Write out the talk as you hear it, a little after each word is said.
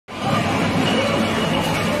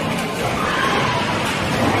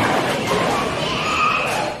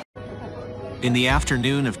In the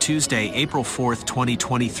afternoon of Tuesday, April 4,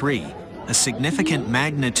 2023, a significant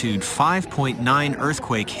magnitude 5.9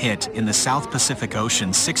 earthquake hit in the South Pacific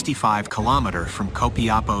Ocean 65 km from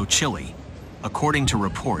Copiapó, Chile. According to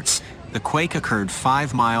reports, the quake occurred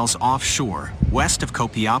 5 miles offshore, west of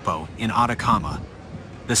Copiapó, in Atacama.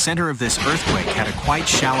 The center of this earthquake had a quite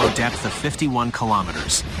shallow depth of 51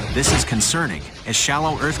 kilometers. This is concerning, as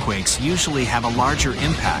shallow earthquakes usually have a larger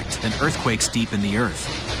impact than earthquakes deep in the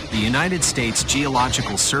earth. The United States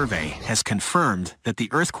Geological Survey has confirmed that the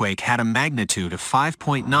earthquake had a magnitude of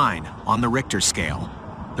 5.9 on the Richter scale.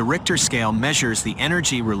 The Richter scale measures the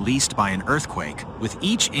energy released by an earthquake, with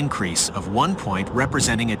each increase of 1 point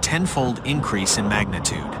representing a tenfold increase in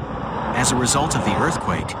magnitude. As a result of the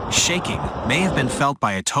earthquake, shaking may have been felt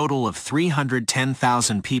by a total of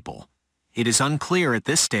 310,000 people. It is unclear at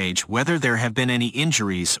this stage whether there have been any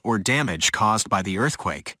injuries or damage caused by the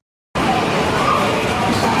earthquake.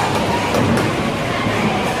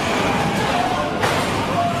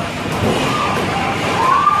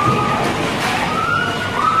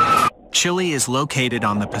 Chile is located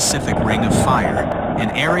on the Pacific Ring of Fire,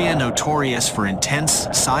 an area notorious for intense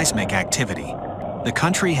seismic activity. The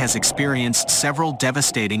country has experienced several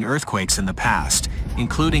devastating earthquakes in the past,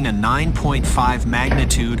 including a 9.5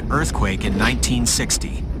 magnitude earthquake in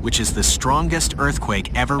 1960, which is the strongest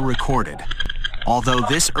earthquake ever recorded. Although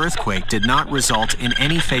this earthquake did not result in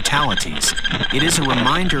any fatalities, it is a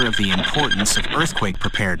reminder of the importance of earthquake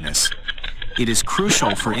preparedness. It is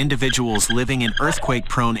crucial for individuals living in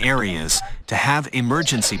earthquake-prone areas to have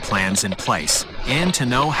emergency plans in place and to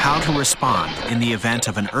know how to respond in the event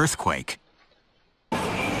of an earthquake.